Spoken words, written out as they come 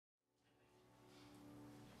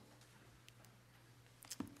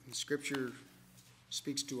The scripture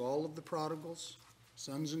speaks to all of the prodigals,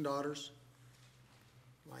 sons and daughters,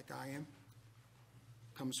 like I am.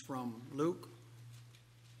 Comes from Luke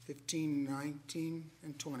 15, 19,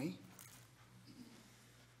 and 20.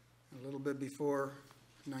 A little bit before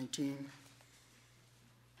 19,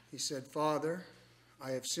 he said, Father,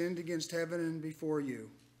 I have sinned against heaven and before you.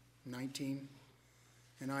 19,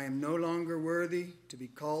 and I am no longer worthy to be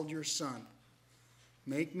called your son.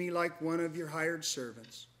 Make me like one of your hired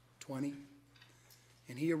servants. 20,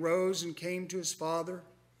 and he arose and came to his father,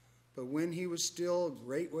 but when he was still a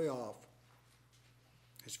great way off,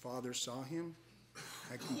 his father saw him,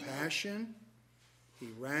 had compassion, he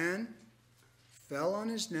ran, fell on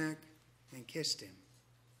his neck, and kissed him.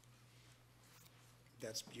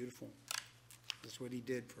 That's beautiful. That's what he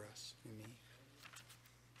did for us and me.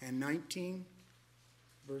 And 19,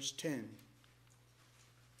 verse 10.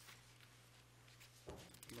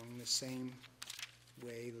 Along the same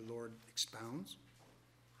way the Lord expounds.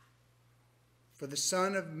 For the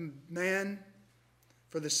Son of Man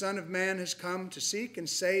has come to seek and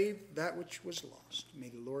save that which was lost. May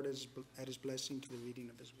the Lord add his blessing to the reading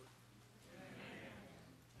of his word.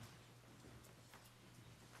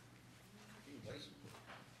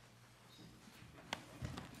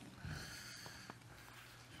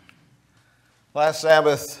 Last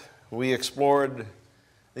Sabbath, we explored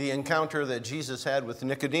the encounter that Jesus had with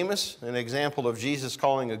Nicodemus, an example of Jesus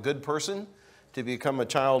calling a good person to become a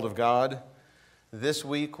child of God. This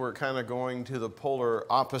week, we're kind of going to the polar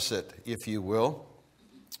opposite, if you will.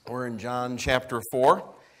 We're in John chapter 4.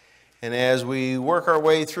 And as we work our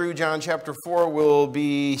way through John chapter 4, we'll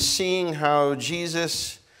be seeing how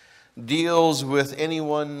Jesus deals with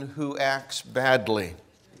anyone who acts badly.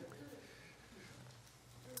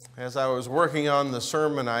 As I was working on the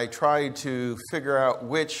sermon, I tried to figure out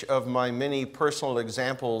which of my many personal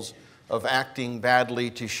examples of acting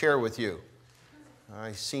badly to share with you.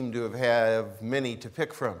 I seem to have many to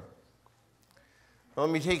pick from. Well,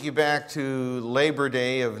 let me take you back to Labor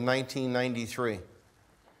Day of 1993.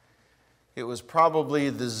 It was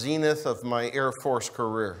probably the zenith of my Air Force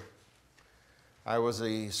career. I was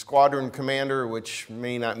a squadron commander, which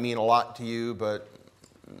may not mean a lot to you, but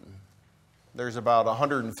there's about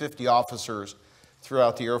 150 officers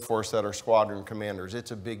throughout the Air Force that are squadron commanders.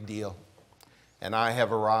 It's a big deal. And I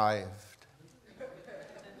have arrived.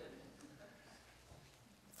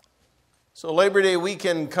 So Labor Day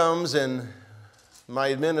weekend comes, and my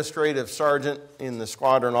administrative sergeant in the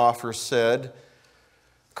squadron office said,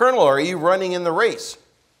 Colonel, are you running in the race?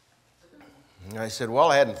 And I said,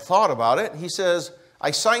 well, I hadn't thought about it. He says,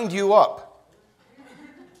 I signed you up.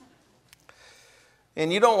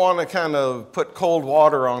 And you don't want to kind of put cold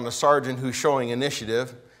water on a sergeant who's showing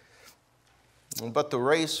initiative. But the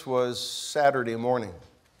race was Saturday morning.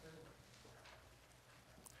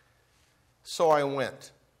 So I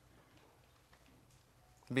went.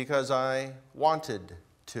 Because I wanted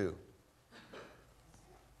to.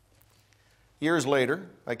 Years later,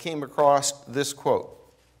 I came across this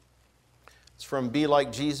quote. It's from Be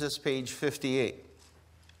Like Jesus, page 58.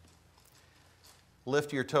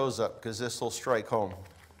 Lift your toes up, because this will strike home.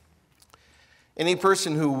 Any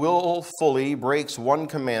person who willfully breaks one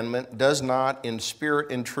commandment does not, in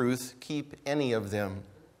spirit and truth, keep any of them.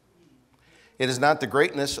 It is not the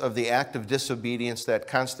greatness of the act of disobedience that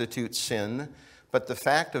constitutes sin, but the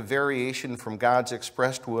fact of variation from God's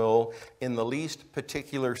expressed will in the least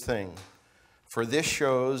particular thing. For this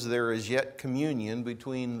shows there is yet communion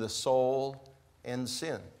between the soul and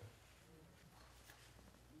sin.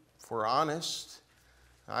 If we're honest,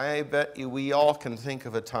 I bet you we all can think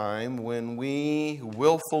of a time when we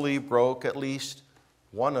willfully broke at least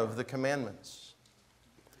one of the commandments.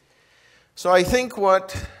 So I think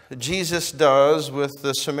what Jesus does with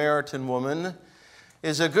the Samaritan woman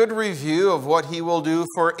is a good review of what he will do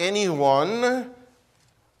for anyone,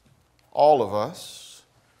 all of us,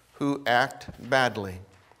 who act badly.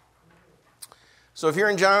 So if you're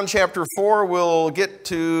in John chapter 4, we'll get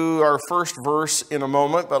to our first verse in a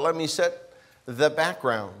moment, but let me set the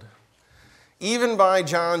background. Even by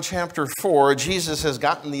John chapter 4, Jesus has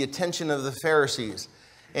gotten the attention of the Pharisees,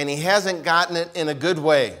 and he hasn't gotten it in a good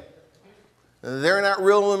way. They're not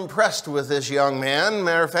real impressed with this young man.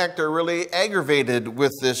 Matter of fact, they're really aggravated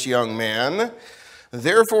with this young man.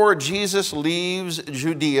 Therefore, Jesus leaves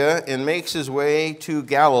Judea and makes his way to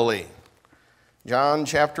Galilee. John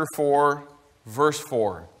chapter 4, verse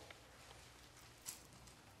 4.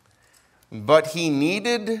 But he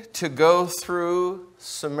needed to go through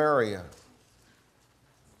Samaria.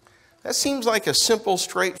 That seems like a simple,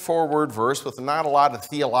 straightforward verse with not a lot of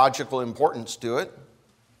theological importance to it.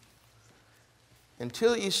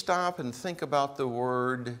 until you stop and think about the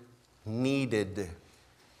word needed.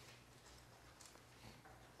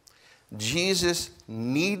 Jesus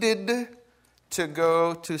needed to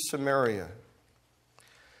go to Samaria.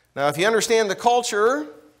 Now, if you understand the culture,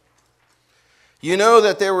 you know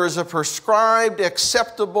that there was a prescribed,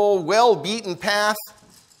 acceptable, well-beaten path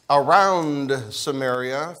around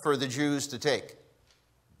Samaria for the Jews to take.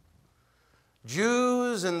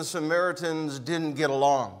 Jews and the Samaritans didn't get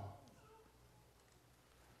along.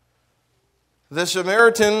 The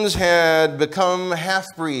Samaritans had become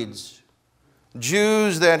half-breeds,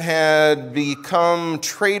 Jews that had become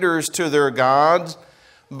traitors to their gods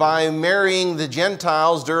by marrying the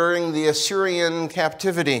Gentiles during the Assyrian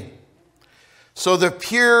captivity. So the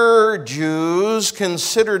pure Jews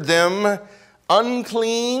considered them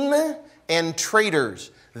unclean and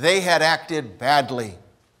traitors. They had acted badly.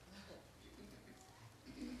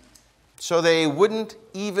 So they wouldn't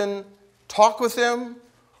even talk with them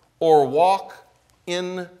or walk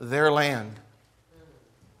in their land.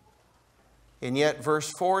 And yet verse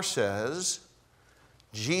 4 says,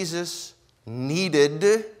 Jesus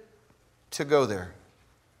needed to go there.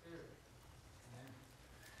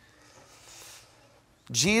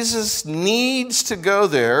 Jesus needs to go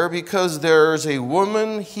there because there's a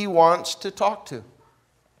woman he wants to talk to.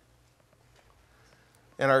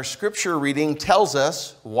 And our scripture reading tells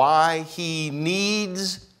us why he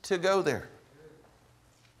needs to go there.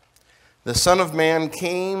 The Son of Man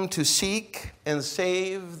came to seek and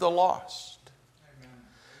save the lost.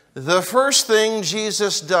 Amen. The first thing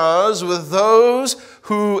Jesus does with those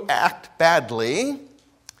who act badly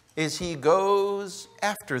is he goes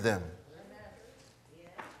after them.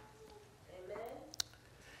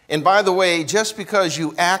 And by the way, just because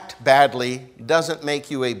you act badly doesn't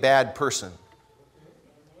make you a bad person.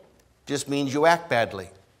 Just means you act badly.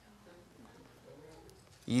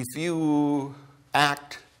 If you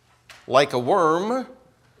act like a worm,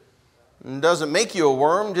 it doesn't make you a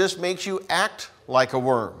worm, just makes you act like a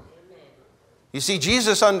worm. You see,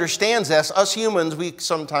 Jesus understands this. Us humans, we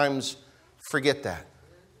sometimes forget that.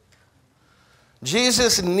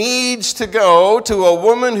 Jesus needs to go to a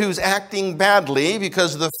woman who's acting badly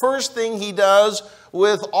because the first thing he does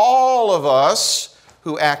with all of us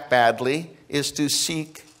who act badly is to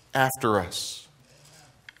seek after us.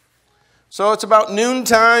 So it's about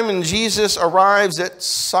noontime and Jesus arrives at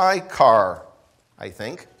Sychar, I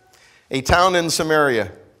think, a town in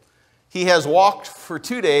Samaria. He has walked for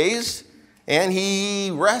 2 days and he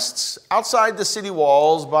rests outside the city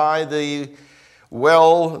walls by the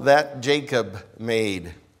well that Jacob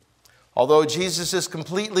made. Although Jesus is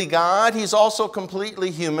completely God, he's also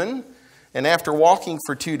completely human. And after walking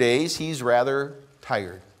for 2 days, he's rather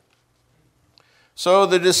tired. So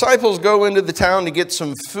the disciples go into the town to get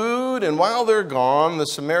some food. And while they're gone, the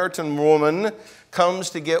Samaritan woman comes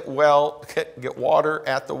to get water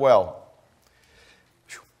at the well.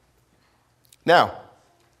 Now,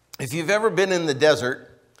 if you've ever been in the desert,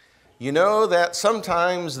 you know that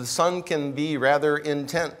sometimes the sun can be rather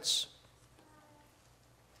intense.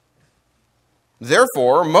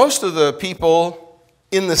 Therefore, most of the people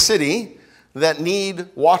in the city that need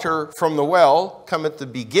water from the well come at the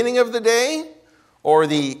beginning of the day or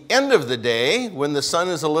the end of the day when the sun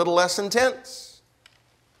is a little less intense.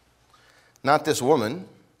 Not this woman.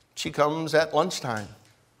 She comes at lunchtime,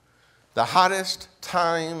 the hottest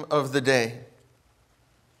time of the day.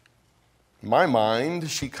 In my mind,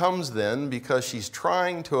 she comes then because she's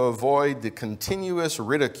trying to avoid the continuous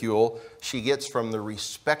ridicule she gets from the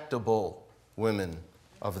respectable women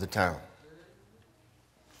of the town.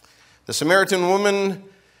 The Samaritan woman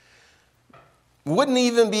wouldn't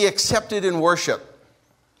even be accepted in worship.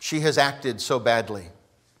 She has acted so badly.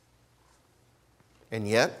 And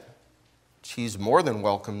yet, she's more than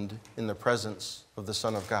welcomed in the presence of the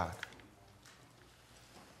Son of God.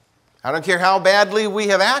 I don't care how badly we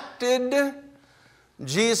have acted,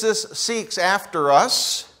 Jesus seeks after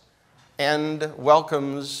us and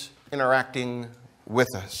welcomes interacting with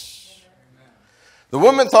us. The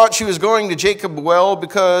woman thought she was going to Jacob well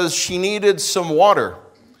because she needed some water.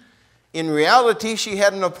 In reality, she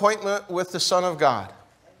had an appointment with the Son of God.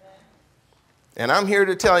 And I'm here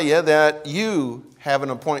to tell you that you have an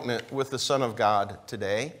appointment with the Son of God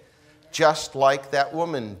today, just like that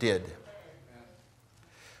woman did.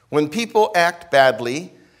 When people act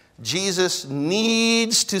badly, Jesus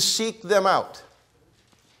needs to seek them out.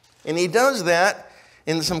 And he does that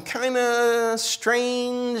in some kind of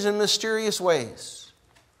strange and mysterious ways.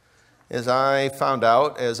 As I found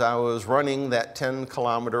out as I was running that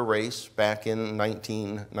 10-kilometer race back in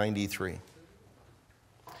 1993.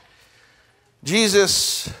 Jesus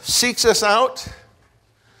seeks us out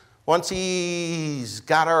Once he's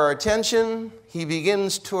got our attention, he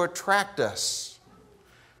begins to attract us.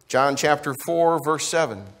 John chapter 4, verse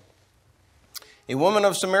 7. A woman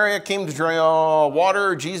of Samaria came to draw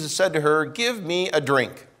water. Jesus said to her, "Give me a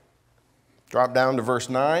drink." Drop down to verse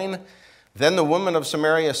 9. Then the woman of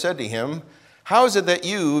Samaria said to him, "How is it that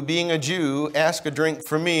you, being a Jew, ask a drink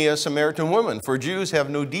from me, a Samaritan woman? For Jews have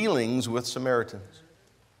no dealings with Samaritans."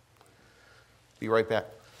 Be right back.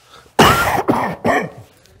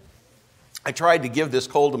 I tried to give this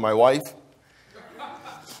cold to my wife,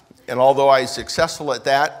 and although I was successful at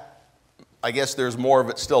that, I guess there's more of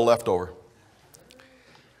it still left over.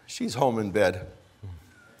 She's home in bed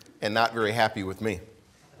and not very happy with me.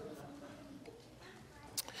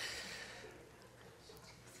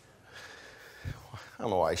 I don't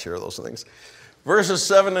know why I share those things. Verses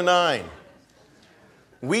 7 to 9.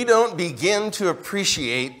 We don't begin to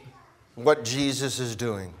appreciate what Jesus is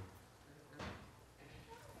doing.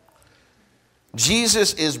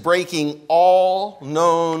 Jesus is breaking all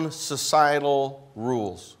known societal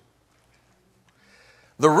rules.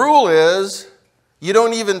 The rule is you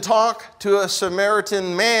don't even talk to a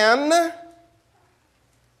Samaritan man,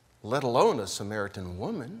 let alone a Samaritan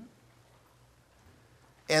woman,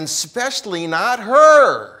 and especially not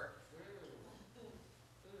her.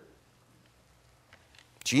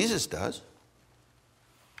 Jesus does.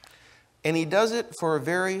 And he does it for a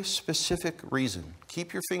very specific reason.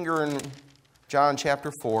 Keep your finger in John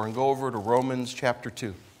chapter 4 and go over to Romans chapter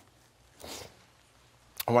 2.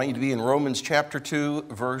 I want you to be in Romans chapter 2,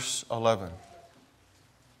 verse 11.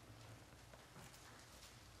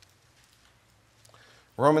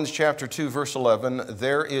 Romans chapter 2, verse 11,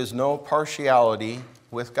 there is no partiality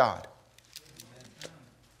with God.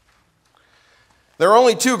 There are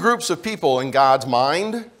only two groups of people in God's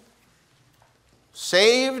mind: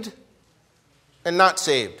 saved and not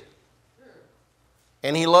saved.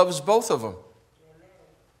 And he loves both of them.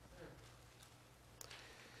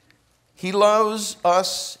 He loves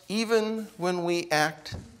us even when we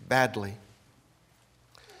act badly.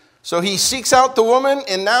 So he seeks out the woman,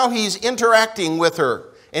 and now he's interacting with her.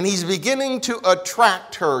 And he's beginning to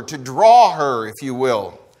attract her, to draw her, if you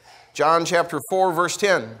will. John chapter 4, verse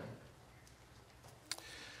 10.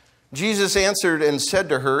 Jesus answered and said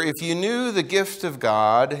to her, "If you knew the gift of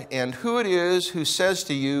God and who it is who says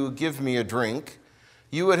to you, 'Give me a drink,'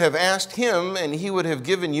 you would have asked him, and he would have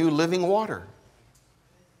given you living water."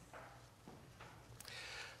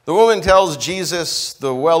 The woman tells Jesus,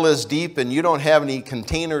 "The well is deep and you don't have any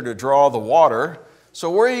container to draw the water. So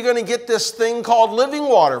where are you going to get this thing called living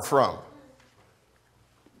water from?"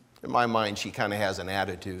 In my mind, she kind of has an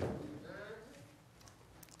attitude.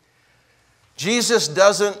 Jesus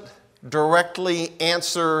doesn't directly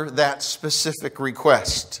answer that specific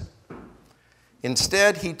request.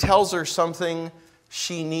 Instead, he tells her something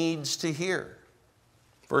she needs to hear.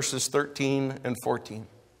 Verses 13 and 14.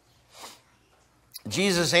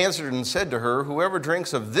 Jesus answered and said to her, "Whoever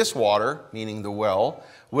drinks of this water," meaning the well,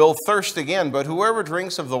 "will thirst again, but whoever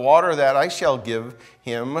drinks of the water that I shall give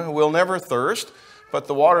him will never thirst, but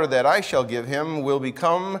the water that I shall give him will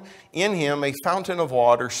become in him a fountain of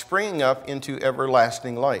water springing up into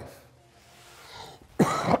everlasting life."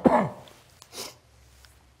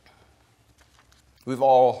 We've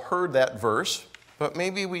all heard that verse, but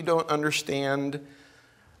maybe we don't understand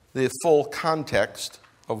the full context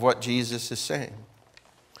of what Jesus is saying.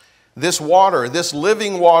 This water, this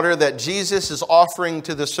living water that Jesus is offering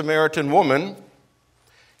to the Samaritan woman,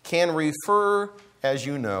 can refer, as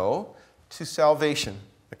you know, to salvation.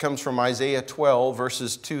 It comes from Isaiah 12,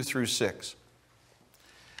 verses 2 through 6.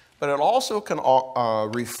 But it also can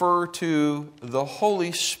refer to the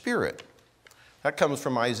Holy Spirit. That comes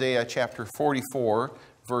from Isaiah chapter 44,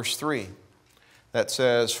 verse 3. That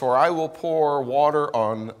says, "For I will pour water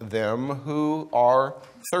on them who are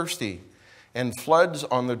thirsty, and floods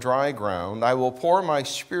on the dry ground. I will pour my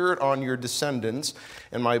spirit on your descendants,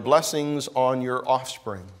 and my blessings on your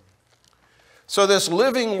offspring." So this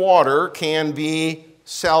living water can be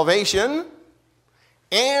salvation,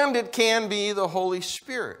 and it can be the Holy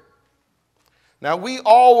Spirit. Now, we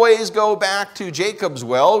always go back to Jacob's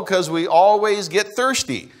well because we always get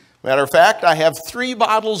thirsty. Matter of fact, I have 3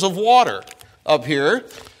 bottles of water up here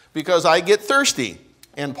because I get thirsty,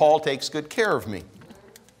 and Paul takes good care of me.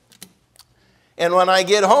 And when I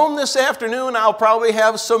get home this afternoon, I'll probably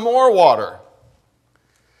have some more water.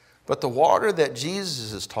 But the water that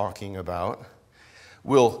Jesus is talking about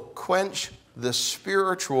will quench the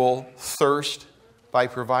spiritual thirst by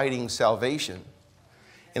providing salvation.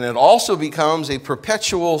 And it also becomes a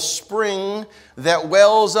perpetual spring that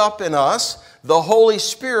wells up in us, the Holy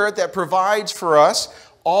Spirit that provides for us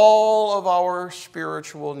all of our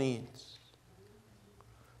spiritual needs.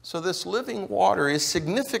 So this living water is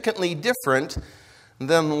significantly different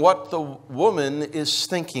than what the woman is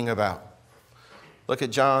thinking about. Look at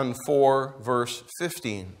John 4, verse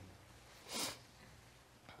 15.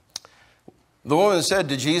 The woman said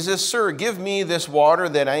to Jesus, "Sir, give me this water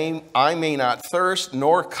that I may not thirst,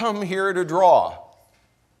 nor come here to draw."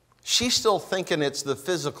 She's still thinking it's the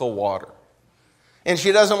physical water. And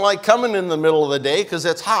she doesn't like coming in the middle of the day because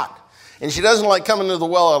it's hot. And she doesn't like coming to the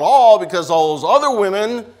well at all because all those other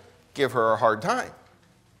women give her a hard time.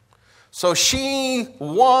 So she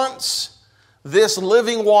wants this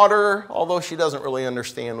living water, although she doesn't really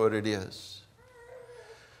understand what it is.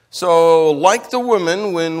 So, like the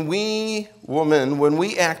woman, when we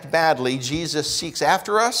act badly, Jesus seeks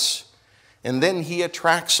after us, and then he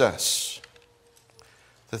attracts us.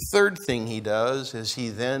 The third thing he does is he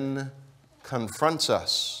then confronts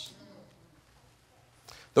us.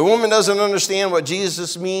 The woman doesn't understand what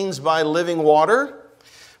Jesus means by living water,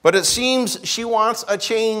 but it seems she wants a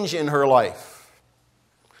change in her life.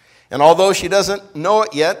 And although she doesn't know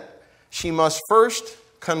it yet, she must first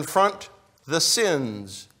confront the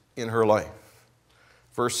sins in her life.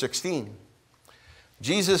 Verse 16.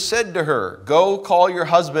 Jesus said to her, "Go call your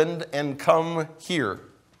husband and come here."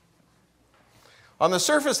 On the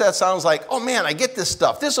surface, that sounds like, oh man, I get this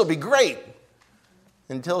stuff. This will be great.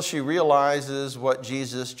 Until she realizes what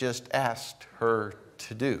Jesus just asked her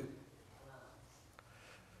to do.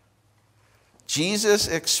 Jesus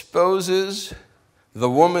exposes the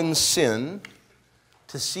woman's sin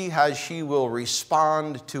to see how she will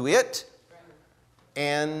respond to it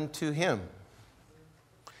and to him.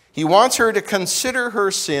 He wants her to consider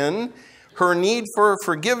her sin, her need for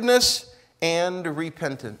forgiveness and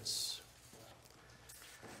repentance.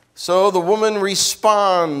 So the woman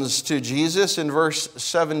responds to Jesus in verse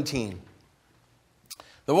 17.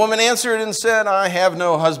 The woman answered and said, "I have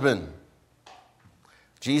no husband."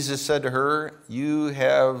 Jesus said to her, "You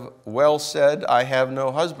have well said, I have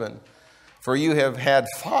no husband. For you have had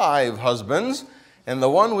 5 husbands, and the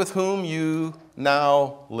one with whom you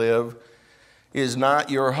now live is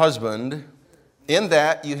not your husband. In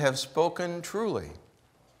that you have spoken truly."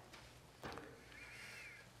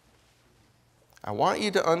 I want you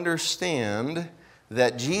to understand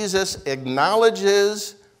that Jesus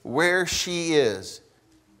acknowledges where she is.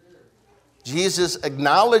 Jesus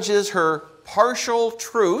acknowledges her partial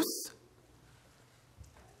truth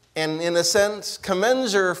and, in a sense,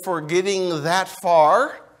 commends her for getting that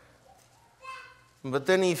far. But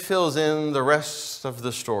then he fills in the rest of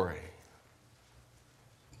the story.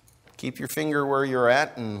 Keep your finger where you're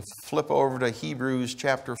at and flip over to Hebrews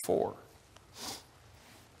chapter 4.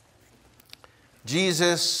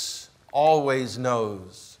 Jesus always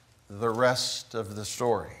knows the rest of the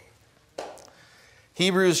story.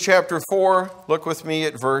 Hebrews chapter 4, look with me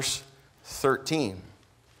at verse 13.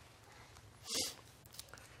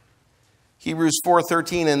 Hebrews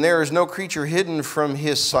 4:13, "And there is no creature hidden from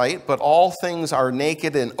his sight, but all things are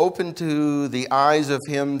naked and open to the eyes of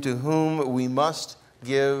him to whom we must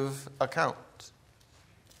give account."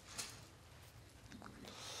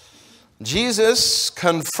 Jesus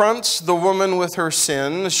confronts the woman with her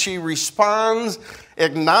sin. She responds,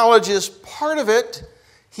 acknowledges part of it.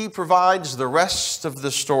 He provides the rest of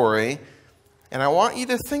the story. And I want you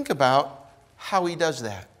to think about how he does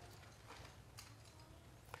that.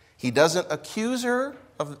 He doesn't accuse her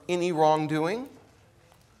of any wrongdoing,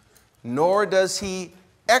 nor does he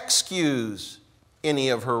excuse any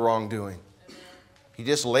of her wrongdoing. He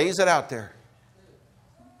just lays it out there.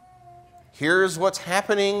 Here's what's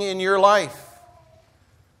happening in your life.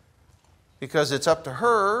 Because it's up to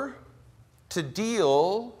her to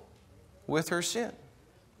deal with her sin.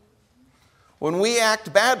 When we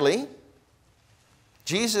act badly,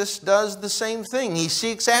 Jesus does the same thing. He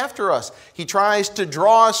seeks after us. He tries to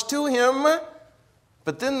draw us to him.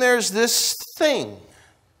 But then there's this thing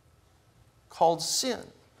called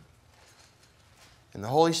sin. And the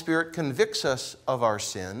Holy Spirit convicts us of our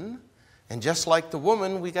sin. And just like the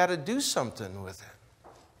woman, we got to do something with it.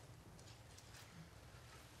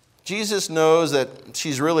 Jesus knows that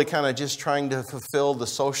she's really kind of just trying to fulfill the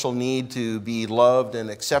social need to be loved and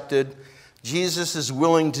accepted. Jesus is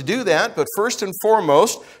willing to do that, but first and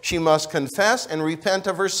foremost, she must confess and repent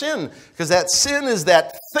of her sin, because that sin is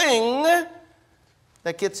that thing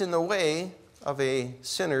that gets in the way of a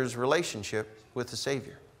sinner's relationship with the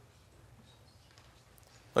Savior.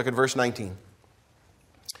 Look at verse 19.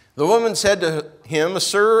 The woman said to him,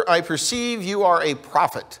 "Sir, I perceive you are a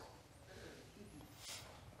prophet.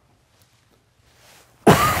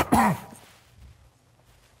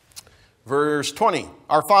 Verse 20,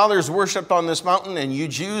 our fathers worshipped on this mountain, and you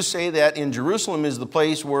Jews say that in Jerusalem is the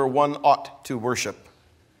place where one ought to worship.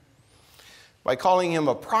 By calling him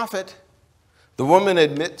a prophet, the woman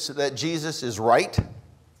admits that Jesus is right.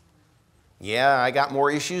 Yeah, I got more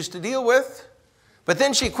issues to deal with. But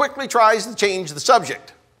then she quickly tries to change the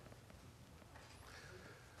subject.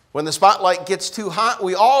 When the spotlight gets too hot,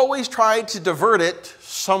 we always try to divert it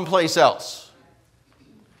someplace else.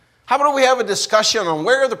 How about we have a discussion on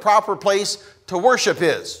where the proper place to worship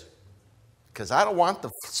is? Because I don't want the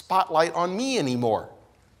spotlight on me anymore.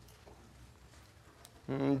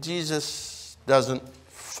 Jesus doesn't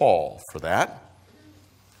fall for that.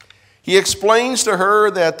 He explains to her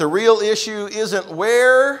that the real issue isn't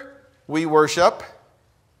where we worship,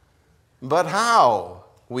 but how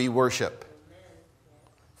we worship.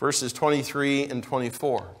 Verses 23 and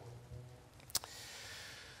 24.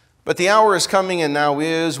 But the hour is coming, and now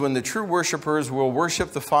is, when the true worshipers will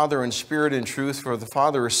worship the Father in spirit and truth, for the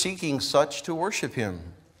Father is seeking such to worship him.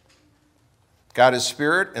 God is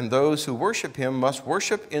spirit, and those who worship him must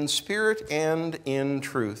worship in spirit and in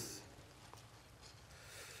truth.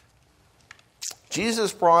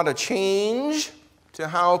 Jesus brought a change to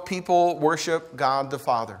how people worship God the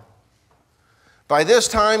Father. By this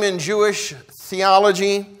time in Jewish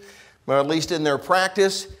theology, or at least in their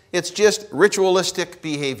practice, it's just ritualistic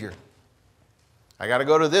behavior. I got to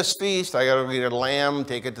go to this feast, I got to get a lamb,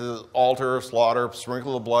 take it to the altar, slaughter,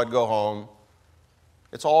 sprinkle the blood, go home.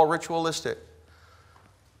 It's all ritualistic.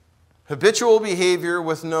 Habitual behavior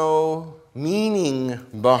with no meaning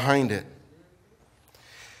behind it.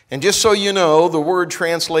 And just so you know, the word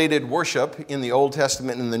translated worship in the Old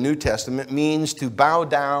Testament and the New Testament means to bow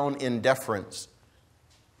down in deference.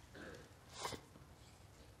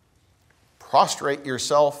 Prostrate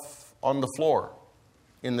yourself on the floor,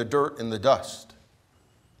 in the dirt, in the dust,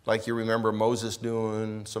 like you remember Moses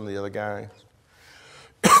doing, some of the other guys.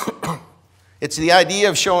 It's the idea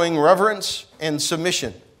of showing reverence and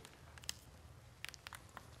submission.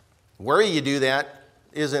 Where you do that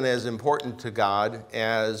isn't as important to God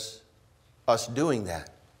as us doing that.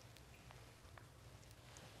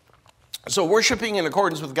 So worshiping in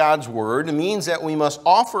accordance with God's word means that we must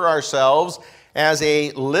offer ourselves as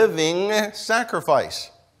a living sacrifice.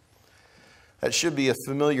 That should be a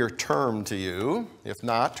familiar term to you. If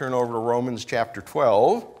not, turn over to Romans chapter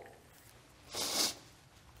 12,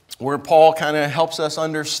 where Paul kind of helps us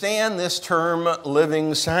understand this term,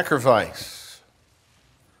 living sacrifice.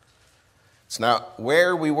 It's not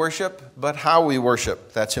where we worship, but how we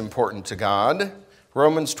worship. That's important to God.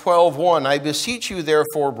 Romans 12:1, I beseech you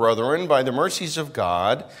therefore, brethren, by the mercies of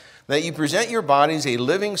God, that you present your bodies a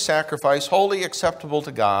living sacrifice, wholly acceptable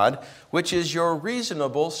to God, which is your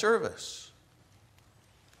reasonable service.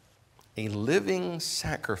 A living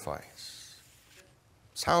sacrifice.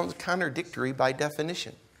 Sounds contradictory by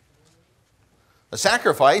definition. A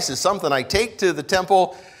sacrifice is something I take to the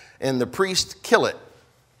temple and the priest kill it.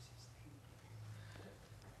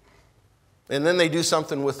 And then they do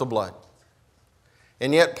something with the blood.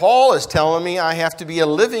 And yet Paul is telling me I have to be a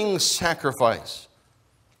living sacrifice.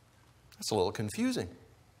 That's a little confusing,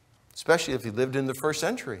 especially if you lived in the first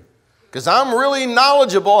century. Because I'm really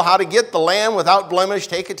knowledgeable how to get the lamb without blemish,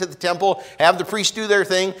 take it to the temple, have the priest do their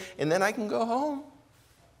thing, and then I can go home.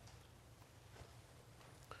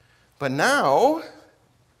 But now,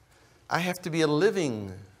 I have to be a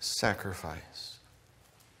living sacrifice.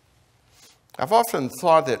 I've often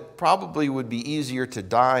thought that it probably would be easier to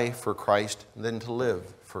die for Christ than to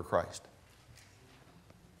live for Christ.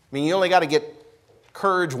 I mean, you only got to get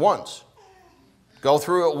courage once. Go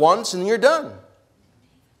through it once and you're done.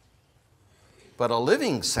 But a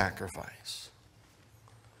living sacrifice,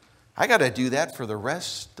 I got to do that for the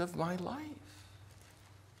rest of my life.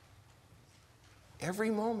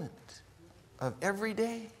 Every moment of every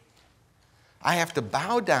day. I have to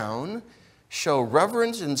bow down, show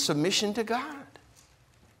reverence and submission to God.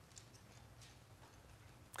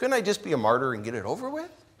 Couldn't I just be a martyr and get it over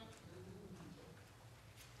with?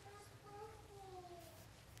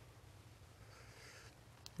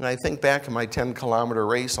 And I think back to my 10-kilometer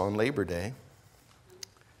race on Labor Day.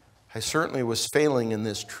 I certainly was failing in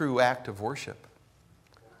this true act of worship.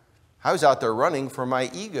 I was out there running for my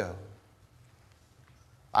ego.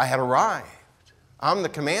 I had arrived. I'm the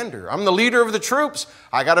commander. I'm the leader of the troops.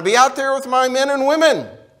 I got to be out there with my men and women.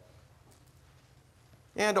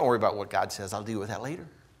 And don't worry about what God says. I'll deal with that later.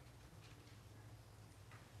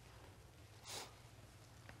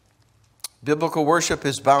 Biblical worship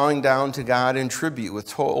is bowing down to God in tribute with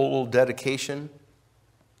total dedication,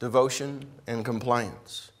 devotion, and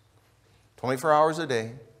compliance. 24 hours a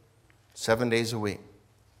day, 7 days a week.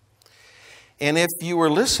 And if you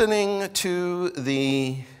were listening to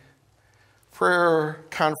the prayer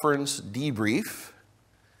conference debrief,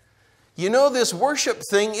 you know this worship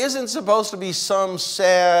thing isn't supposed to be some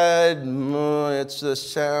sad, it's the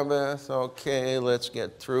Sabbath, okay, let's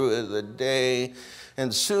get through the day.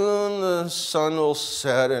 And soon the sun will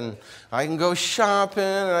set and I can go shopping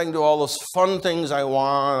and I can do all those fun things I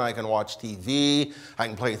want. I can watch TV, I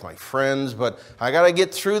can play with my friends, but I got to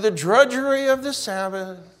get through the drudgery of the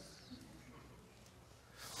Sabbath.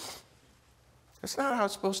 That's not how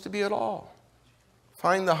it's supposed to be at all.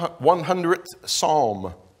 Find the 100th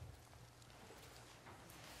Psalm.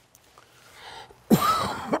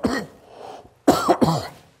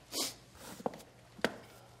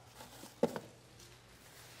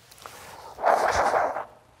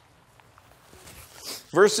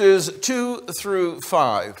 Verses 2 through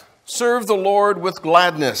 5. Serve the Lord with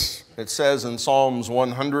gladness, it says in Psalms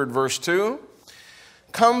 100, verse 2.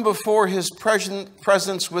 Come before his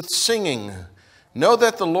presence with singing. Know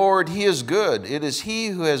that the Lord, he is good. It is he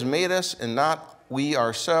who has made us and not we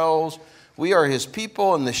ourselves. We are his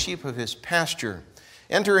people and the sheep of his pasture.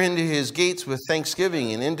 Enter into his gates with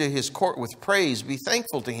thanksgiving and into his court with praise. Be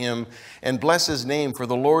thankful to him and bless his name, for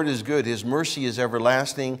the Lord is good. His mercy is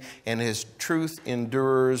everlasting and his truth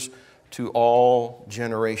endures to all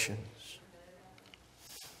generations.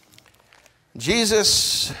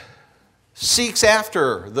 Jesus seeks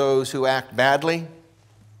after those who act badly.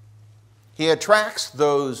 He attracts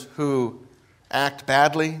those who act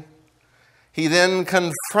badly. He then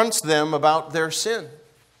confronts them about their sin.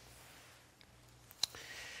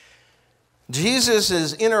 Jesus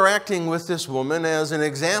is interacting with this woman as an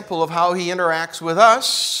example of how he interacts with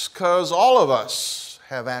us, because all of us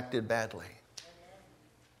have acted badly.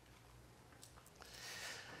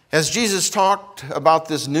 As Jesus talked about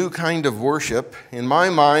this new kind of worship, in my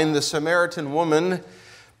mind, the Samaritan woman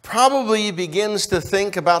probably begins to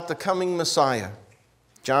think about the coming Messiah.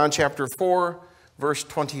 John chapter 4, verse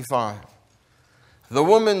 25. The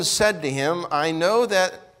woman said to him, I know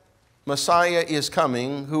that Messiah is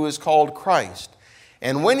coming, who is called Christ.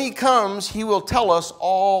 And when he comes, he will tell us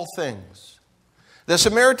all things. The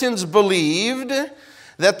Samaritans believed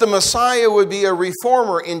that the Messiah would be a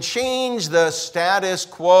reformer and change the status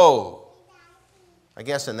quo. I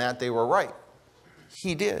guess in that they were right.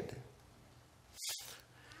 He did.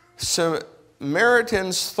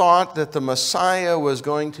 Samaritans thought that the Messiah was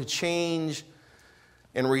going to change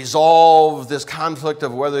and resolve this conflict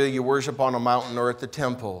of whether you worship on a mountain or at the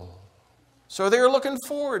temple. So they were looking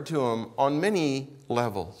forward to him on many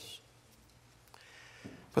levels.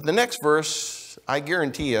 But the next verse, I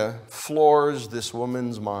guarantee you, floors this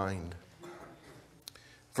woman's mind.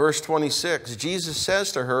 Verse 26, Jesus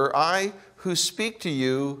says to her, I who speak to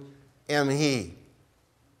you am he.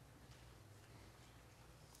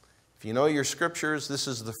 If you know your scriptures, this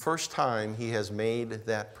is the first time he has made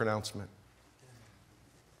that pronouncement.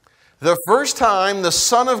 The first time the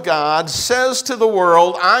Son of God says to the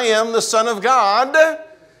world, I am the Son of God,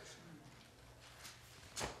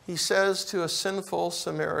 he says to a sinful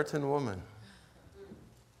Samaritan woman,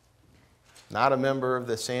 not a member of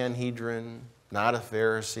the Sanhedrin, not a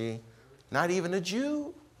Pharisee, not even a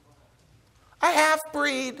Jew, a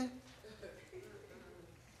half-breed.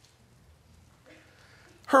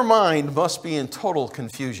 Her mind must be in total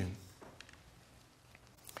confusion.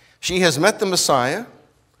 She has met the Messiah.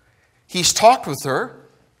 He's talked with her,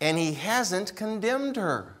 and he hasn't condemned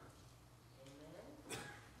her.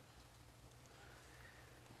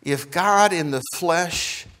 If God in the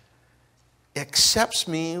flesh accepts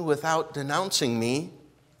me without denouncing me,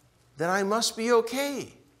 then I must be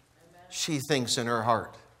okay, she thinks in her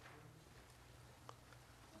heart.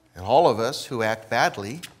 And all of us who act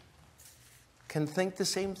badly can think the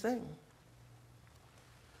same thing.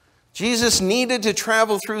 Jesus needed to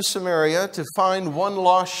travel through Samaria to find one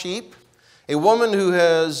lost sheep, a woman who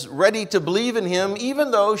is ready to believe in him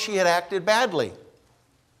even though she had acted badly.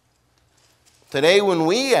 Today, when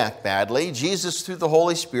we act badly, Jesus, through the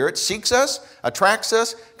Holy Spirit, seeks us, attracts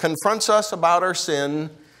us, confronts us about our sin,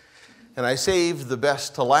 and I saved the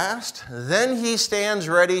best to last. Then he stands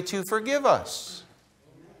ready to forgive us.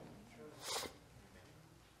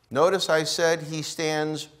 Notice I said he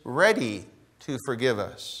stands ready to forgive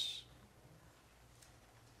us.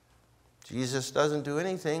 Jesus doesn't do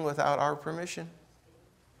anything without our permission.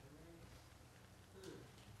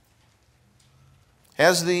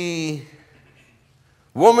 As the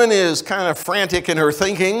woman is kind of frantic in her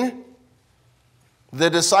thinking, the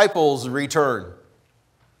disciples return.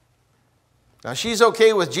 Now she's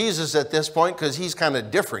okay with Jesus at this point because he's kind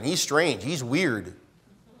of different. He's strange. He's weird.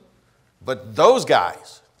 But those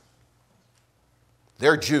guys,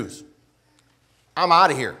 they're Jews. I'm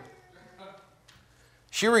out of here.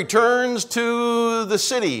 She returns to the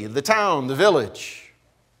city, the town, the village.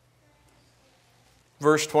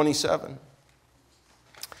 Verse 27.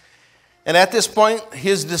 And at this point,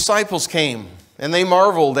 his disciples came, and they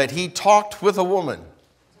marveled that he talked with a woman.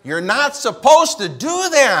 You're not supposed to do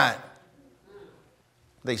that,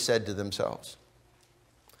 they said to themselves.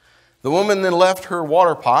 The woman then left her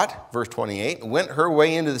water pot, verse 28, went her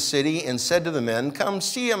way into the city and said to the men, come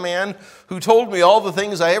see a man who told me all the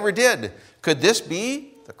things I ever did. Could this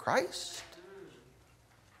be the Christ?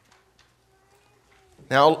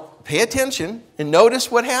 Now, pay attention and notice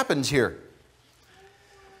what happens here.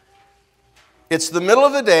 It's the middle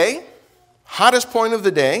of the day, hottest point of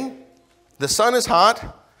the day. The sun is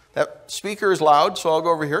hot. That speaker is loud, so I'll go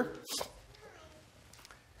over here.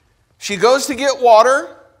 She goes to get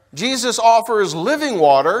water. Jesus offers living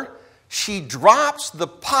water. She drops the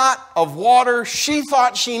pot of water she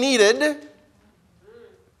thought she needed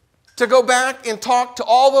to go back and talk to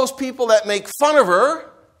all those people that make fun of her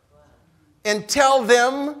and tell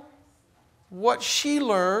them what she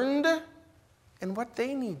learned and what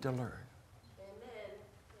they need to learn.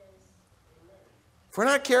 If we're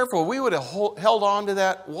not careful, we would have held on to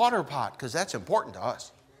that water pot because that's important to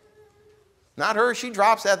us. Not her. She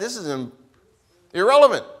drops that. This is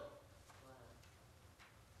irrelevant.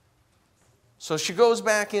 So she goes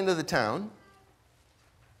back into the town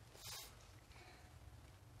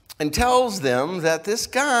and tells them that this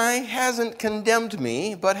guy hasn't condemned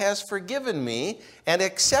me, but has forgiven me and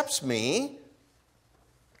accepts me,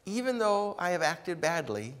 even though I have acted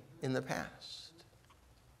badly in the past.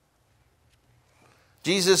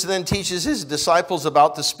 Jesus then teaches his disciples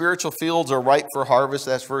about the spiritual fields are ripe for harvest.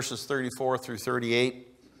 That's verses 34 through 38.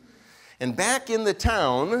 And back in the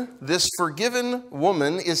town, this forgiven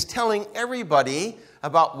woman is telling everybody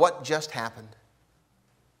about what just happened.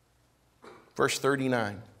 Verse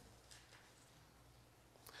 39.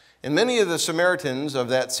 And many of the Samaritans of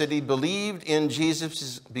that city believed in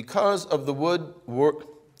Jesus because of the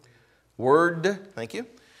word, thank you,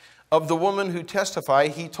 of the woman who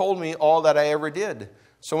testified, he told me all that I ever did.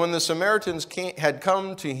 So when the Samaritans had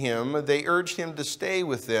come to him, they urged him to stay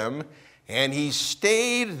with them, and he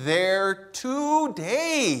stayed there 2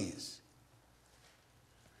 days.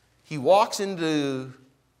 He walks into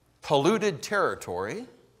polluted territory.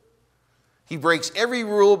 He breaks every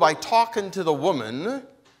rule by talking to the woman.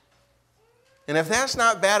 And if that's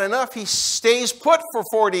not bad enough, he stays put for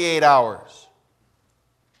 48 hours.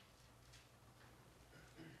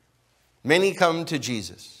 Many come to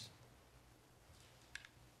Jesus.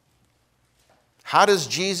 How does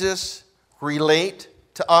Jesus relate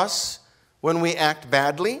to us when we act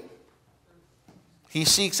badly? He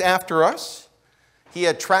seeks after us. He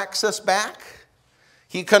attracts us back.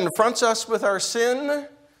 He confronts us with our sin.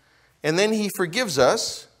 And then he forgives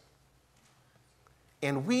us.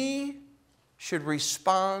 And we should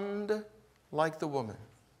respond like the woman.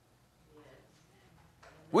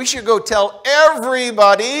 We should go tell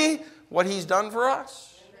everybody what he's done for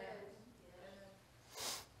us.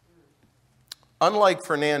 Unlike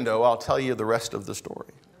Fernando, I'll tell you the rest of the story.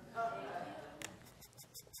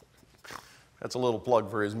 That's a little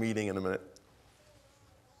plug for his meeting in a minute.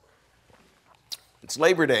 It's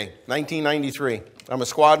Labor Day, 1993. I'm a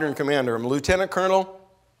squadron commander. I'm a lieutenant colonel,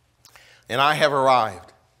 and I have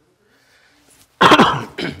arrived.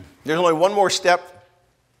 There's only one more step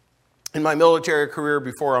in my military career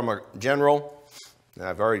before I'm a general. And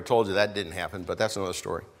I've already told you that didn't happen, but that's another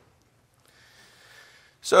story.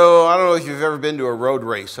 So I don't know if you've ever been to a road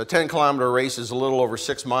race. A 10-kilometer race is a little over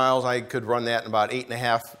 6 miles. I could run that in about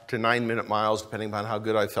 8.5 to 9-minute miles, depending upon how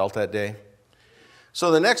good I felt that day.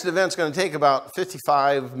 So the next event's going to take about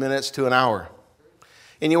 55 minutes to an hour.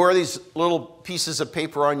 And you wear these little pieces of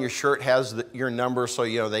paper on your shirt, has your number, so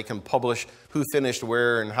you know they can publish who finished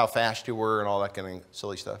where and how fast you were and all that kind of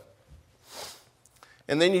silly stuff.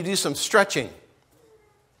 And then you do some stretching.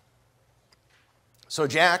 So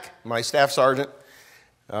Jack, my staff sergeant,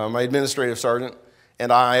 my administrative sergeant,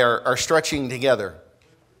 and I are stretching together.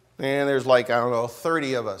 And there's like,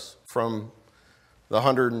 30 of us from the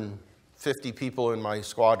 150 people in my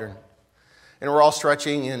squadron. And we're all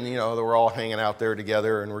stretching, and we're all hanging out there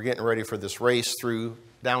together, and we're getting ready for this race through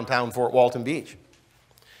downtown Fort Walton Beach.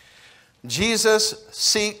 Jesus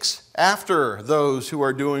seeks after those who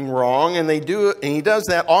are doing wrong, and he does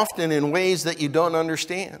that often in ways that you don't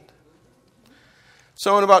understand.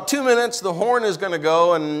 So in about 2 minutes, the horn is going to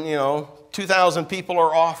go, and 2,000 people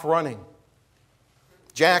are off running.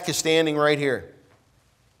 Jack is standing right here.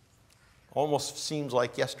 Almost seems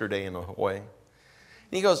like yesterday in a way. And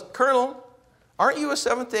he goes, "Colonel, aren't you a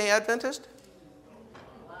Seventh-day Adventist?"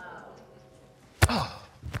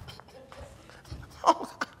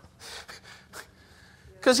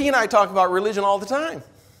 Because he and I talk about religion all the time.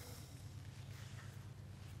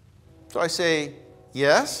 So I say,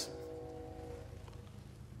 yes.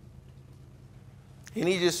 And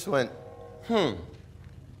he just went, An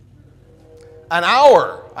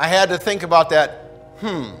hour I had to think about that,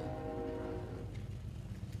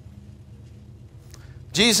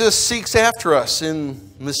 Jesus seeks after us in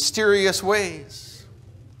mysterious ways.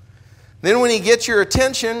 Then when he gets your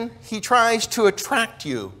attention, he tries to attract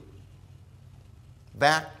you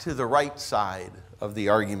back to the right side of the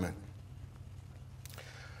argument.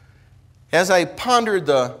 As I pondered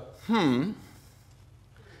the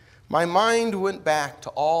my mind went back to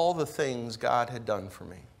all the things God had done for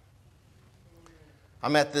me.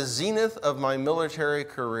 I'm at the zenith of my military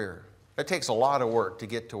career. It takes a lot of work to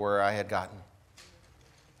get to where I had gotten.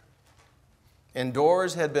 And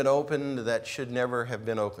doors had been opened that should never have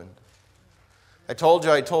been opened. I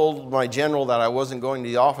told my general that I wasn't going to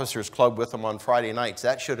the officers' club with him on Friday nights.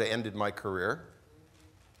 That should have ended my career.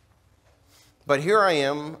 But here I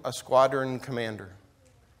am, a squadron commander,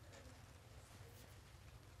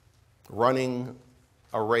 running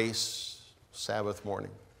a race Sabbath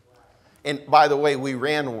morning. And by the way, we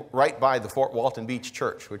ran right by the Fort Walton Beach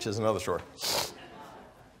Church, which is another story.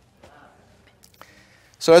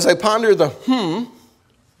 So as I ponder the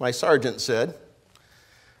my sergeant said,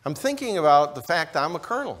 I'm thinking about the fact that I'm a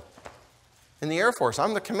colonel in the Air Force.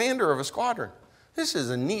 I'm the commander of a squadron. This is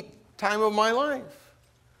a neat time of my life.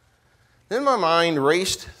 Then my mind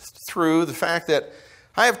raced through the fact that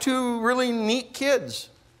I have two really neat kids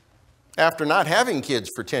after not having kids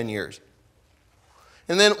for 10 years.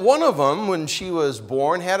 And then one of them, when she was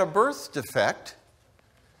born, had a birth defect.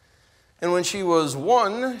 And when she was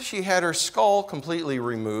 1, she had her skull completely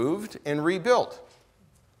removed and rebuilt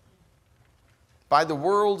by the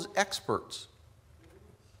world's experts.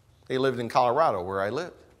 They lived in Colorado, where I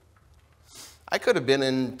lived. I could have been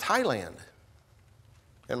in Thailand,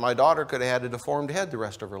 and my daughter could have had a deformed head the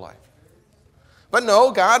rest of her life. But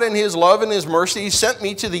no, God in His love and His mercy sent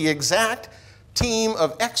me to the exact team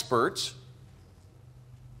of experts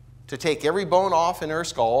to take every bone off in her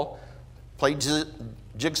skull, play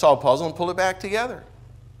jigsaw puzzle, and pull it back together.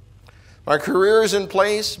 My career is in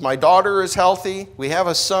place. My daughter is healthy. We have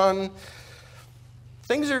a son.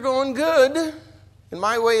 Things are going good. And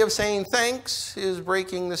my way of saying thanks is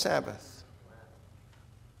breaking the Sabbath.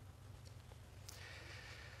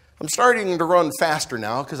 I'm starting to run faster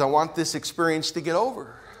now because I want this experience to get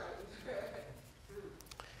over.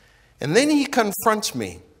 And then he confronts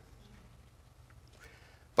me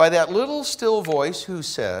by that little still voice who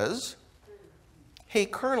says, "Hey,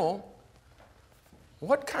 Colonel,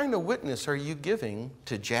 what kind of witness are you giving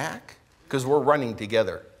to Jack?" Because we're running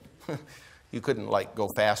together. You couldn't go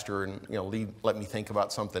faster and let me think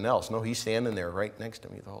about something else. No, he's standing there right next to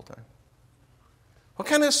me the whole time. What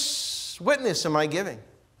kind of witness am I giving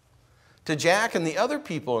to Jack and the other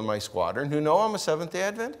people in my squadron who know I'm a Seventh-day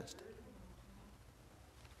Adventist?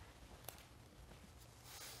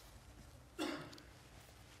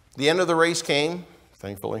 The end of the race came,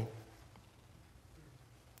 thankfully.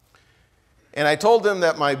 And I told them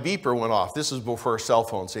that my beeper went off. This was before cell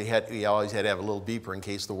phones, so he always had to have a little beeper in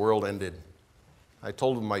case the world ended. I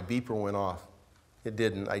told them my beeper went off. It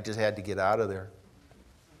didn't. I just had to get out of there.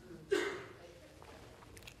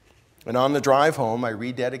 And on the drive home, I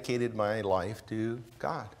rededicated my life to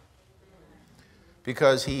God.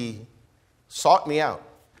 Because He sought me out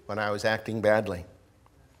when I was acting badly.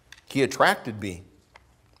 He attracted me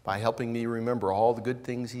by helping me remember all the good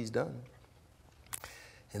things He's done.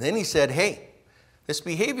 And then He said, "Hey, this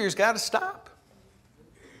behavior's got to stop.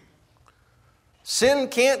 Sin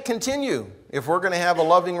can't continue if we're going to have a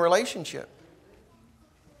loving relationship."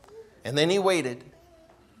 And then He waited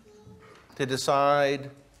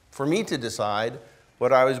for me to decide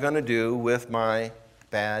what I was going to do with my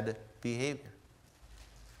bad behavior.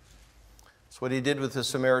 That's what He did with the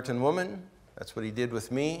Samaritan woman. That's what He did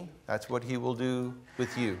with me. That's what He will do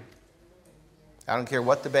with you. I don't care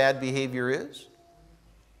what the bad behavior is.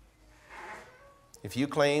 If you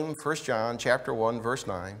claim 1 John chapter 1, verse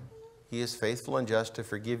 9, He is faithful and just to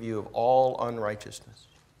forgive you of all unrighteousness.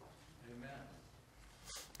 Amen.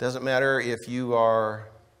 Doesn't matter if you are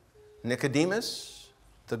Nicodemus,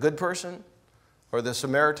 the good person, or the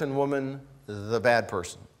Samaritan woman, the bad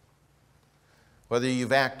person. Whether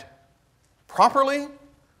you've acted properly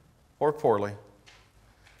or poorly,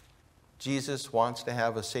 Jesus wants to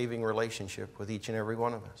have a saving relationship with each and every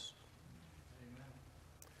one of us.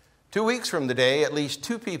 2 weeks from today, at least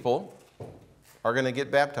 2 people are going to get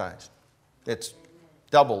baptized. It's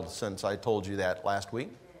doubled since I told you that last week.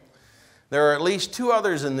 There are at least 2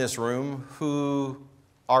 others in this room who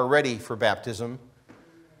are ready for baptism,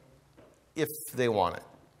 if they want it.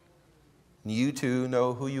 You too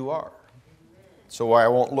know who you are. So I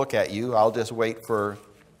won't look at you. I'll just wait for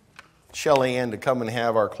Shelley Ann to come and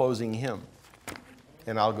have our closing hymn.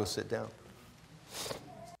 And I'll go sit down.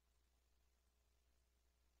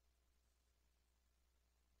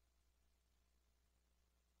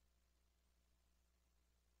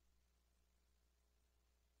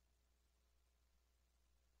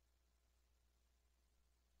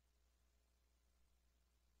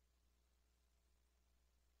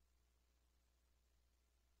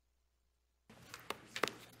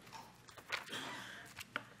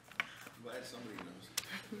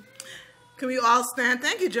 Can we all stand?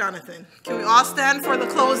 Thank you, Jonathan. Can we all stand for the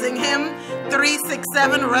closing hymn,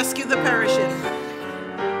 367, Rescue the Perishing?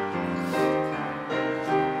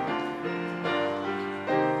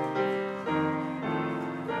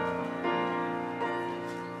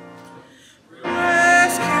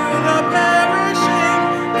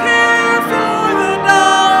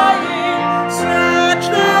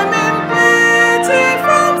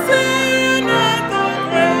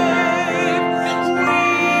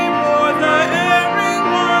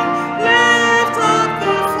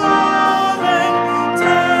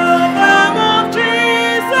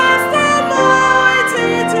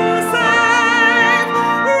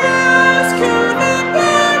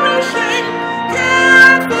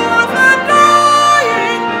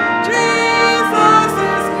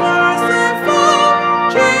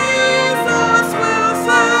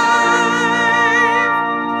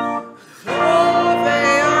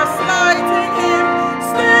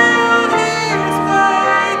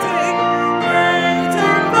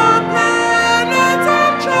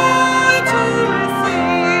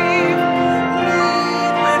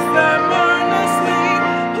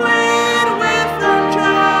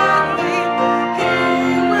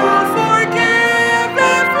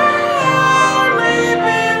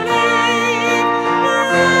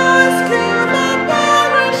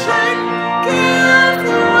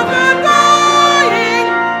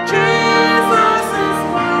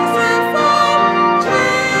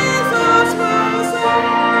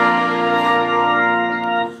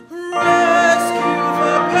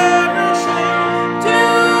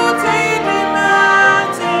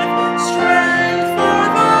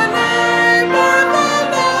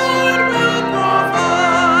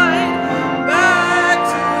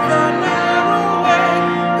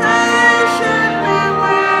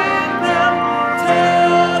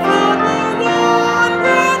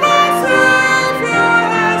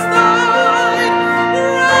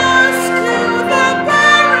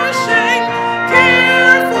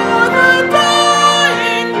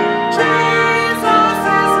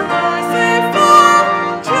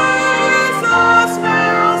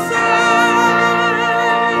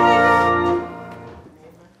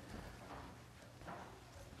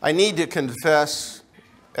 I need to confess,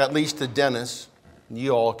 at least to Dennis,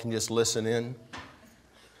 you all can just listen in.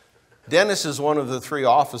 Dennis is one of the 3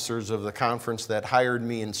 officers of the conference that hired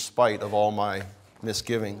me in spite of all my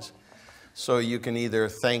misgivings. So you can either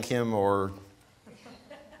thank him or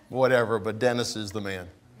whatever, but Dennis is the man.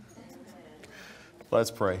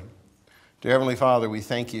 Let's pray. Dear Heavenly Father, we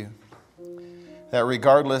thank you that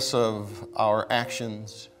regardless of our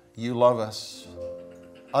actions, you love us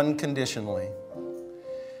unconditionally.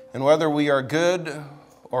 And whether we are good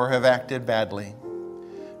or have acted badly,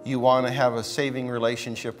 you want to have a saving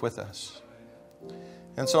relationship with us.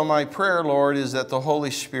 And so my prayer, Lord, is that the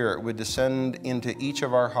Holy Spirit would descend into each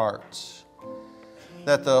of our hearts,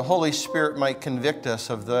 that the Holy Spirit might convict us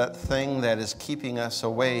of that thing that is keeping us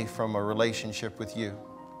away from a relationship with you.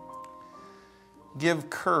 Give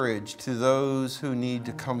courage to those who need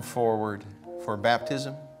to come forward for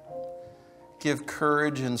baptism. Give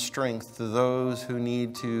courage and strength to those who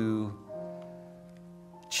need to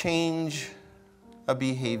change a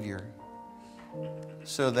behavior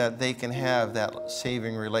so that they can have that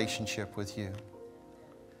saving relationship with you.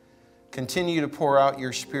 Continue to pour out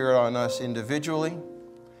your Spirit on us individually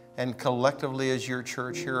and collectively as your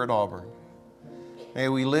church here at Auburn. May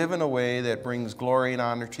we live in a way that brings glory and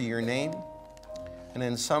honor to your name, and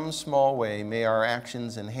in some small way may our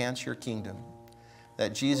actions enhance your kingdom,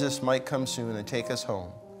 that Jesus might come soon and take us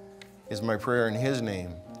home, is my prayer in his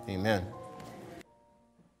name. Amen.